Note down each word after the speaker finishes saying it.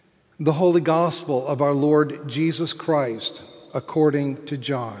The Holy Gospel of our Lord Jesus Christ according to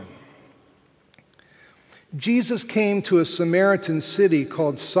John. Jesus came to a Samaritan city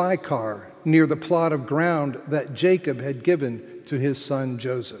called Sychar, near the plot of ground that Jacob had given to his son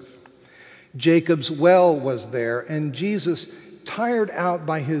Joseph. Jacob's well was there, and Jesus, tired out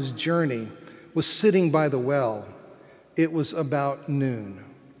by his journey, was sitting by the well. It was about noon.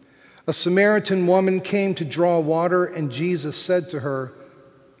 A Samaritan woman came to draw water, and Jesus said to her,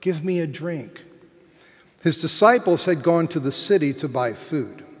 "Give me a drink." His disciples had gone to the city to buy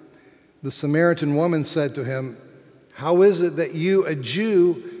food. The Samaritan woman said to him, "How is it that you, a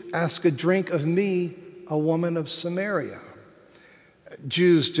Jew, ask a drink of me, a woman of Samaria?"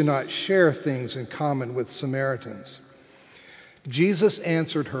 Jews do not share things in common with Samaritans. Jesus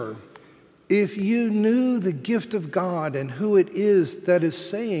answered her, "If you knew the gift of God and who it is that is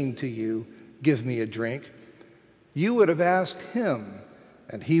saying to you, 'Give me a drink,' you would have asked him,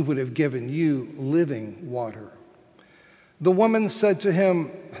 and he would have given you living water." The woman said to him,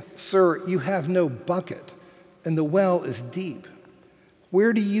 "Sir, you have no bucket, and the well is deep.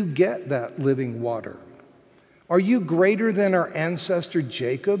 Where do you get that living water? Are you greater than our ancestor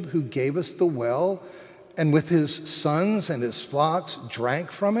Jacob, who gave us the well, and with his sons and his flocks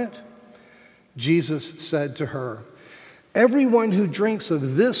drank from it?" Jesus said to her, "Everyone who drinks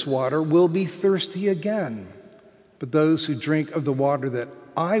of this water will be thirsty again, but those who drink of the water that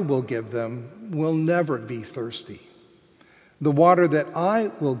I will give them will never be thirsty. The water that I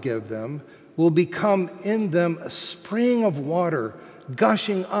will give them will become in them a spring of water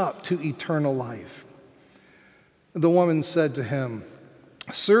gushing up to eternal life." The woman said to him,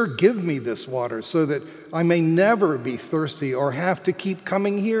 "Sir, give me this water so that I may never be thirsty or have to keep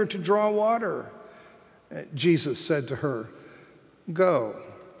coming here to draw water." Jesus said to her, "Go,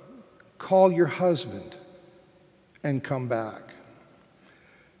 call your husband and come back."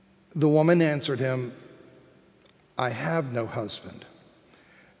 The woman answered him, "I have no husband."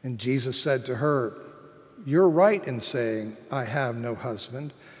 And Jesus said to her, "You're right in saying, 'I have no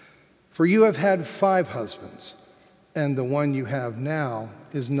husband,' for you have had 5 husbands, and the one you have now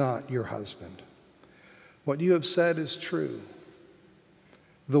is not your husband. What you have said is true."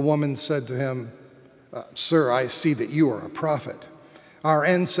 The woman said to him, "Sir, I see that you are a prophet. Our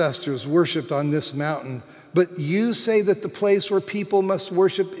ancestors worshipped on this mountain, but you say that the place where people must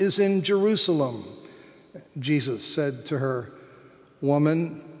worship is in Jerusalem." Jesus said to her,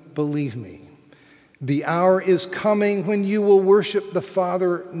 "Woman, believe me, the hour is coming when you will worship the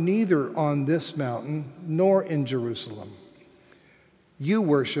Father neither on this mountain nor in Jerusalem. You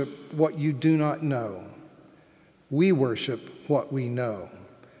worship what you do not know. We worship what we know,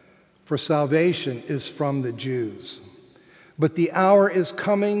 for salvation is from the Jews. But the hour is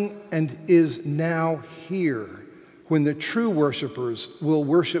coming and is now here when the true worshipers will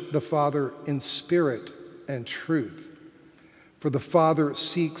worship the Father in spirit and truth. For the Father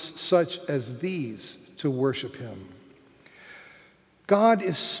seeks such as these to worship him. God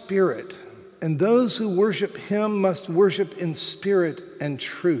is spirit, and those who worship him must worship in spirit and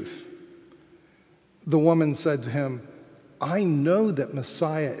truth." The woman said to him, "I know that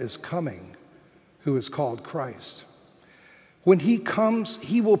Messiah is coming, who is called Christ. When he comes,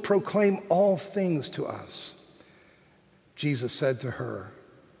 he will proclaim all things to us." Jesus said to her,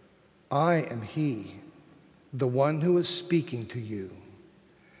 "I am he, the one who is speaking to you."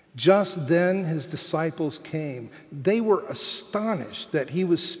 Just then his disciples came. They were astonished that he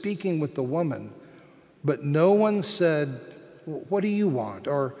was speaking with the woman, but no one said, "What do you want?"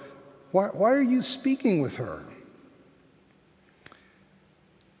 or why are you speaking with her?"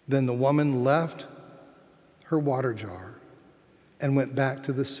 Then the woman left her water jar and went back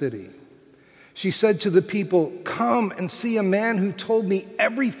to the city. She said to the people, "Come and see a man who told me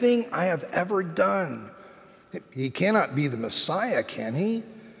everything I have ever done. He cannot be the Messiah, can he?"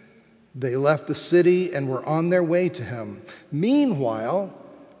 They left the city and were on their way to him. Meanwhile,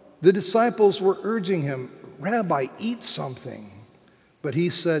 the disciples were urging him, "Rabbi, eat something." But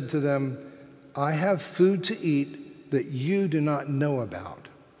he said to them, "I have food to eat that you do not know about."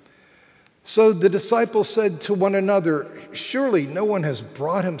 So the disciples said to one another, "Surely no one has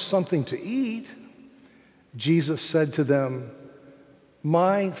brought him something to eat." Jesus said to them,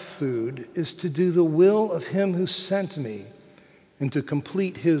 "My food is to do the will of him who sent me and to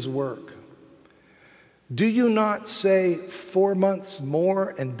complete his work. Do you not say 4 months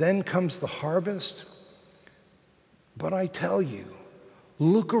more and then comes the harvest? But I tell you,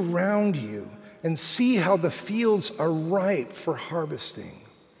 look around you and see how the fields are ripe for harvesting.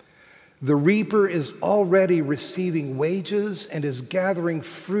 The reaper is already receiving wages and is gathering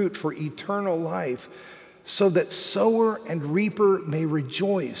fruit for eternal life, so that sower and reaper may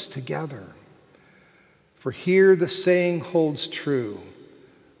rejoice together. For here the saying holds true,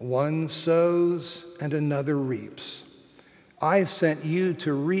 one sows and another reaps. I sent you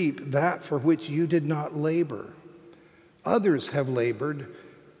to reap that for which you did not labor. Others have labored,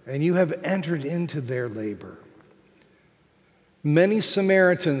 and you have entered into their labor. Many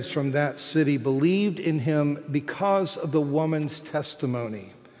Samaritans from that city believed in him because of the woman's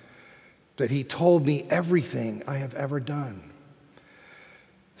testimony, that he told me everything I have ever done.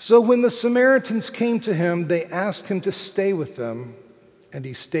 So when the Samaritans came to him, they asked him to stay with them, and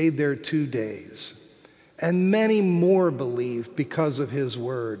he stayed there 2 days. And many more believed because of his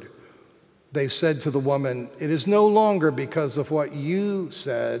word. They said to the woman, "It is no longer because of what you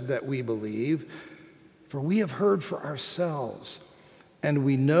said that we believe, for we have heard for ourselves, and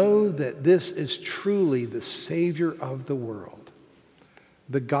we know that this is truly the Savior of the world."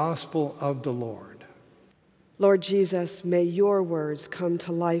 The gospel of the Lord. Lord Jesus, may your words come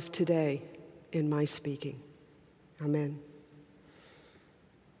to life today in my speaking. Amen.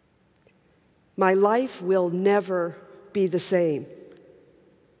 My life will never be the same.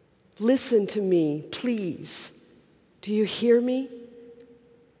 Listen to me, please. Do you hear me?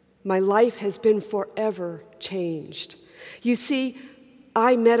 My life has been forever changed. You see,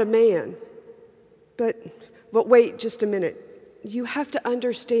 I met a man, but wait just a minute. You have to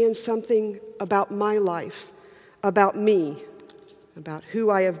understand something about my life, about me, about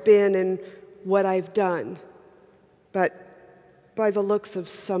who I have been and what I've done. But by the looks of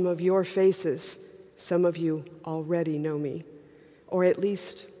some of your faces, some of you already know me, or at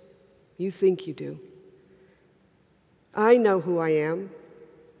least you think you do. I know who I am.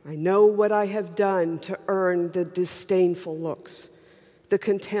 I know what I have done to earn the disdainful looks, the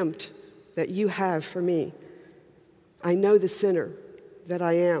contempt that you have for me. I know the sinner that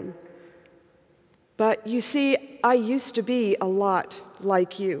I am. But you see, I used to be a lot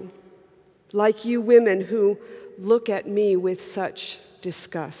like you women who look at me with such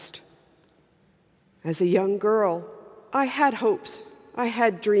disgust. As a young girl, I had hopes, I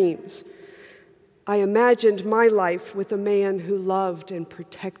had dreams. I imagined my life with a man who loved and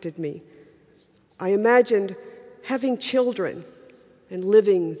protected me. I imagined having children and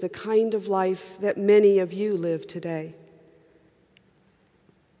living the kind of life that many of you live today.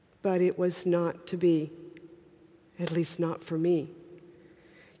 But it was not to be, at least not for me.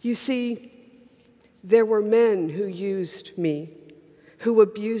 You see, there were men who used me, who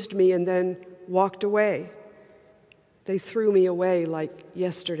abused me and then walked away. They threw me away like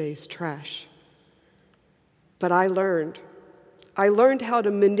yesterday's trash. But I learned how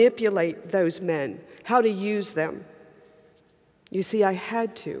to manipulate those men, how to use them. You see, I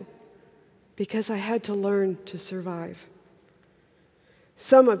had to, because I had to learn to survive.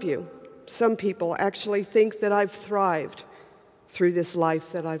 Some people actually think that I've thrived through this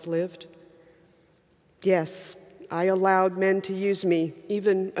life that I've lived. Yes, I allowed men to use me,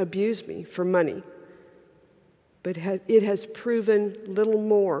 even abuse me for money. But it has proven little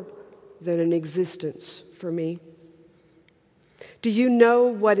more than an existence for me. Do you know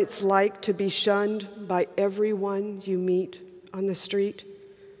what it's like to be shunned by everyone you meet on the street?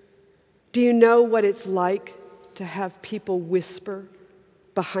 Do you know what it's like to have people whisper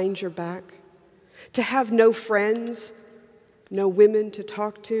behind your back? To have no friends, no women to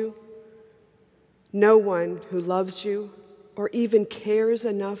talk to, no one who loves you or even cares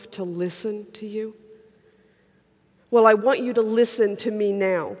enough to listen to you? Well, I want you to listen to me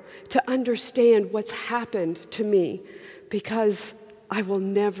now, to understand what's happened to me, because I will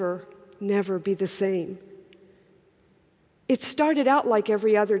never, never be the same. It started out like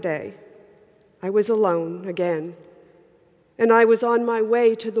every other day. I was alone again, and I was on my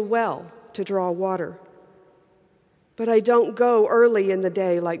way to the well to draw water. But I don't go early in the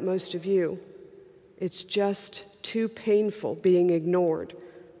day like most of you. It's just too painful being ignored,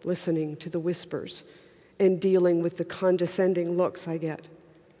 listening to the whispers, and dealing with the condescending looks I get.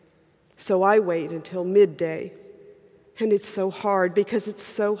 So I wait until midday, and it's so hard because it's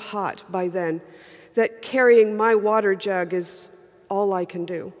so hot by then that carrying my water jug is all I can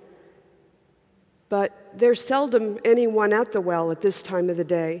do. But there's seldom anyone at the well at this time of the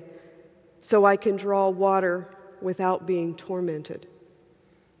day, so I can draw water without being tormented.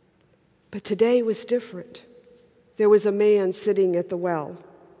 But today was different. There was a man sitting at the well.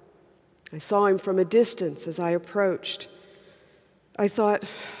 I saw him from a distance as I approached. I thought,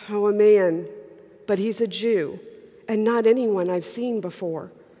 oh, a man, but he's a Jew, and not anyone I've seen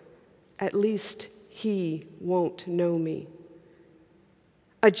before. At least he won't know me.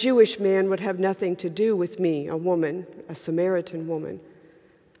 A Jewish man would have nothing to do with me, a woman, a Samaritan woman.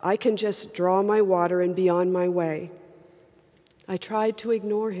 I can just draw my water and be on my way. I tried to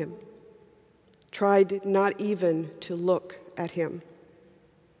ignore him, tried not even to look at him.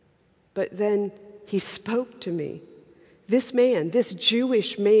 But then he spoke to me. This man, this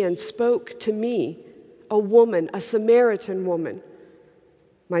Jewish man, spoke to me, a woman, a Samaritan woman.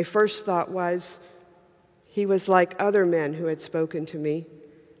 My first thought was, he was like other men who had spoken to me,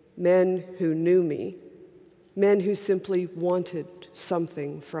 men who knew me, men who simply wanted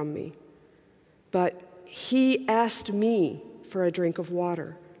something from me. But he asked me for a drink of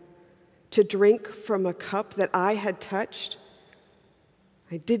water, to drink from a cup that I had touched.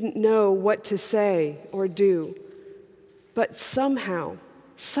 I didn't know what to say or do, but somehow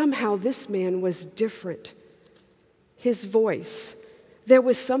this man was different. His voice, there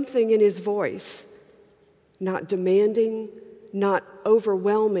was something in his voice, not demanding, not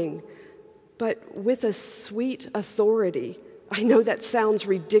overwhelming, but with a sweet authority. I know that sounds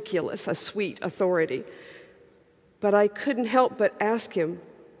ridiculous, a sweet authority, but I couldn't help but ask him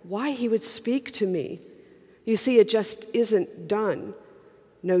why he would speak to me. You see, it just isn't done.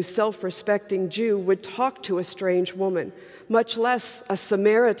 No self-respecting Jew would talk to a strange woman, much less a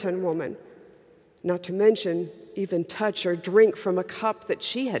Samaritan woman, not to mention even touch or drink from a cup that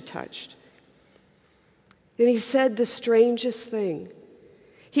she had touched. Then he said the strangest thing.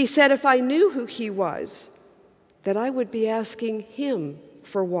 He said if I knew who he was, that I would be asking him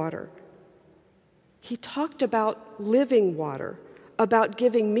for water. He talked about living water, about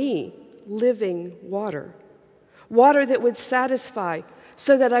giving me living water, water that would satisfy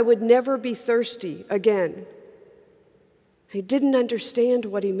so that I would never be thirsty again. I didn't understand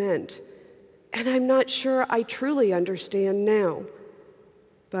what he meant, and I'm not sure I truly understand now,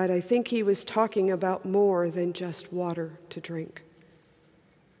 but I think he was talking about more than just water to drink.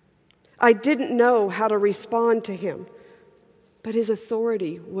 I didn't know how to respond to him, but his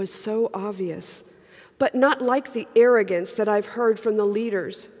authority was so obvious, but not like the arrogance that I've heard from the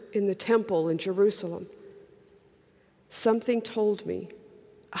leaders in the temple in Jerusalem. Something told me,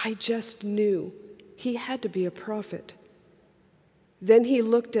 I just knew he had to be a prophet. Then he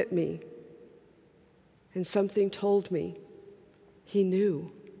looked at me, and something told me he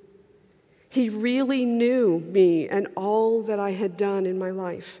knew. He really knew me and all that I had done in my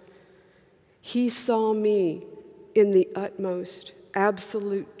life. He saw me in the utmost,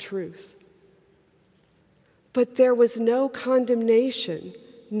 absolute truth. But there was no condemnation,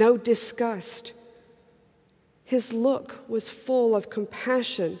 no disgust. His look was full of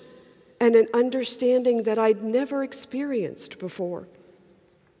compassion and an understanding that I'd never experienced before.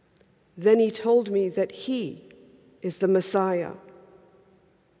 Then he told me that he is the Messiah,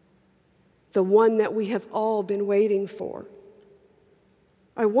 the one that we have all been waiting for.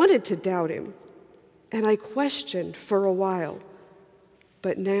 I wanted to doubt him, and I questioned for a while.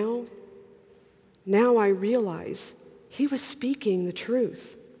 But now I realize he was speaking the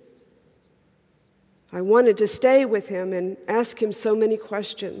truth. I wanted to stay with him and ask him so many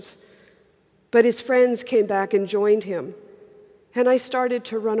questions, but his friends came back and joined him, and I started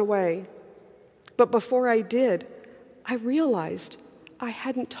to run away. But before I did, I realized I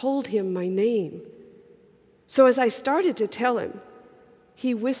hadn't told him my name. So as I started to tell him,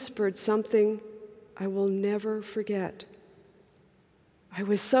 he whispered something I will never forget. I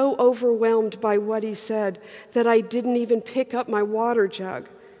was so overwhelmed by what he said that I didn't even pick up my water jug.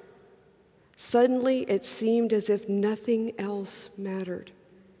 Suddenly, it seemed as if nothing else mattered.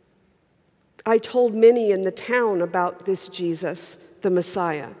 I told many in the town about this Jesus, the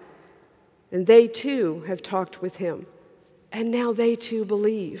Messiah, and they too have talked with him, and now they too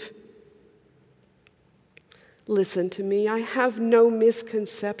believe. Listen to me, I have no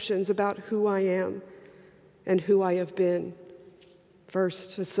misconceptions about who I am and who I have been.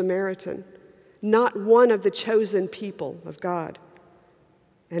 First, a Samaritan, not one of the chosen people of God.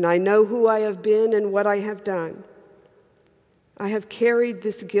 And I know who I have been and what I have done. I have carried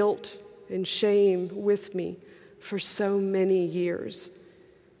this guilt and shame with me for so many years.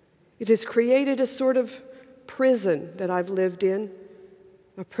 It has created a sort of prison that I've lived in,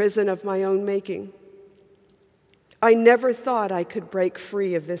 a prison of my own making. I never thought I could break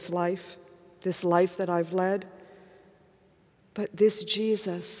free of this life that I've led. But this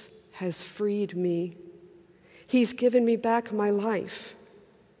Jesus has freed me. He's given me back my life.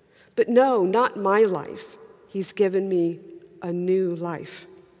 But no, not my life. He's given me a new life.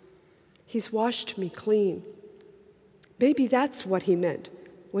 He's washed me clean. Maybe that's what he meant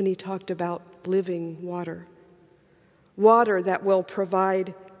when he talked about living water. Water that will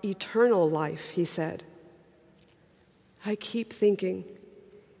provide eternal life, he said. I keep thinking,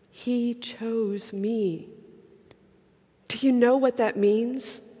 he chose me. Do you know what that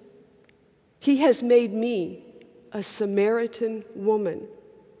means? He has made me, a Samaritan woman,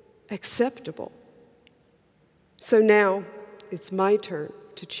 acceptable. So now it's my turn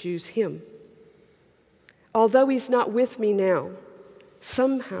to choose him. Although he's not with me now,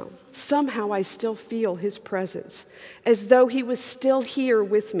 somehow I still feel his presence, as though he was still here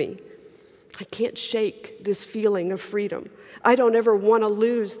with me. I can't shake this feeling of freedom. I don't ever want to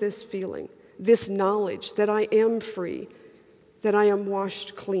lose this feeling, this knowledge that I am free, that I am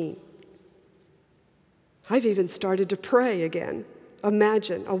washed clean. I've even started to pray again.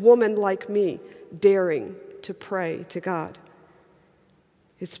 Imagine a woman like me daring to pray to God.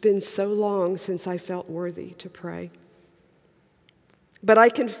 It's been so long since I felt worthy to pray. But I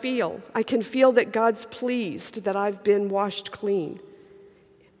can feel that God's pleased that I've been washed clean.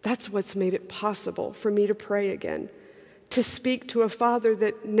 That's what's made it possible for me to pray again, to speak to a Father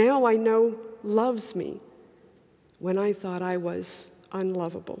that now I know loves me when I thought I was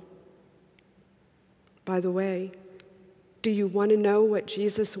unlovable. By the way, do you want to know what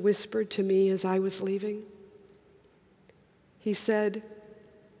Jesus whispered to me as I was leaving? He said,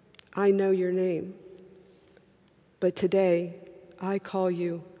 I know your name, but today I call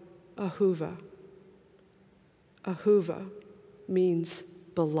you Ahuva. Ahuva means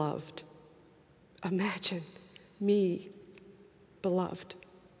beloved. Imagine me, beloved.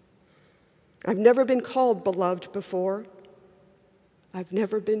 I've never been called beloved before. I've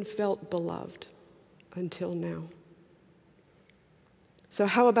never been felt beloved until now. So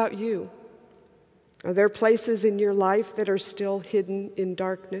how about you? Are there places in your life that are still hidden in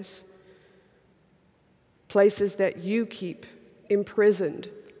darkness? Places that you keep imprisoned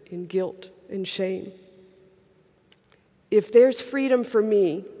in guilt and shame? If there's freedom for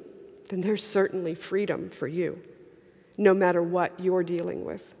me, then there's certainly freedom for you, no matter what you're dealing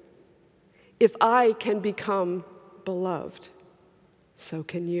with. If I can become beloved, so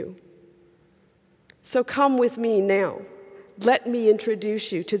can you. So come with me now. Let me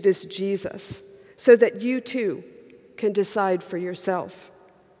introduce you to this Jesus so that you too can decide for yourself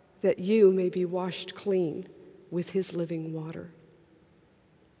that you may be washed clean with his living water.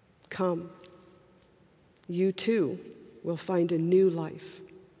 Come. You too will find a new life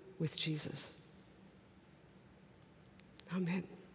with Jesus. Amen.